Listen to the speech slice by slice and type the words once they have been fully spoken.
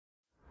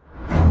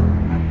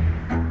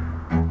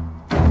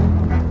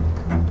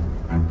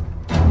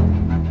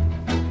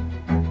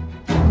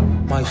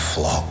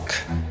flock.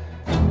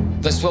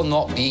 This will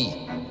not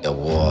be a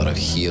war of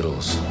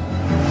heroes.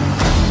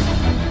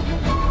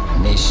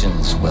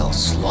 Nations will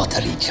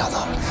slaughter each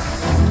other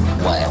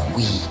while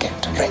we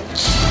get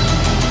rich.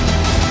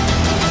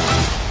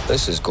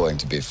 This is going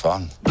to be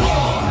fun.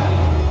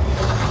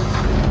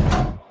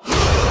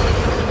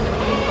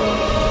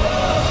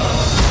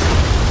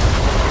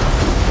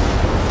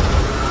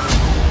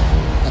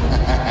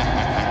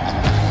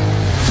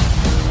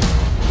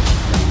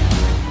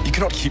 You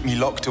cannot keep me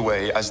locked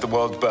away as the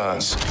world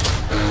burns.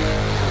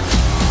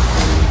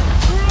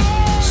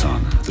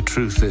 Son, the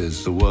truth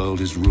is the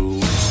world is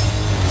ruled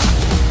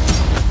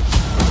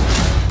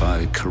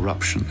by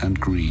corruption and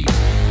greed.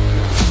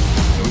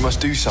 We must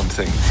do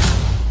something.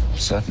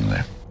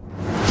 Certainly.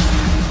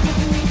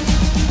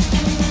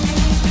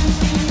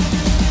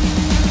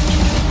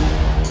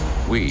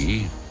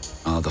 We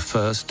are the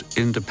first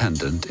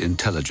independent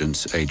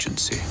intelligence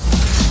agency.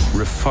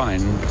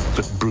 Refined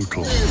but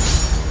brutal.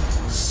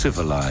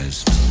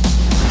 Civilized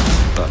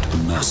but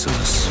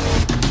merciless.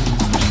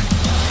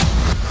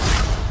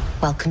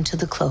 Welcome to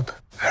the club.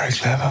 Very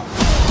clever.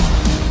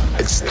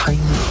 It's time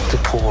to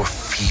pour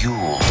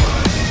fuel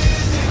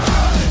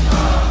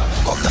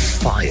on the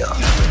fire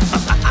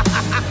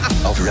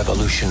of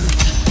revolution.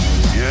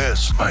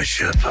 Yes, my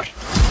shepherd.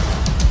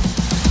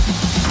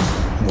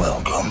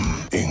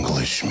 Welcome,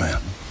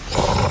 Englishman.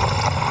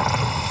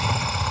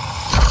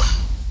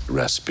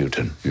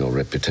 Rasputin, your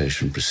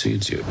reputation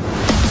precedes you.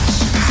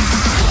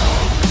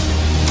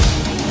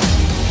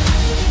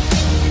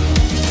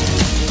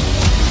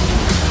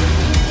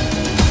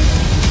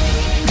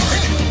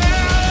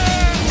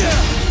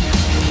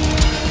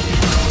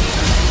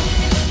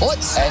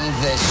 Let's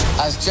end this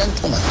as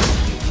gentlemen.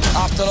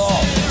 After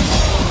all,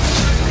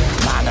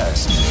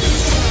 manners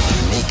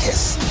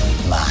maketh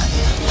man.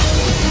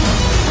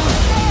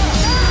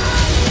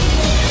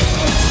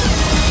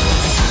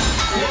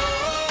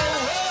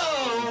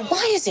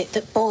 Why is it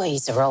that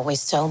boys are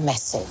always so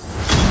messy?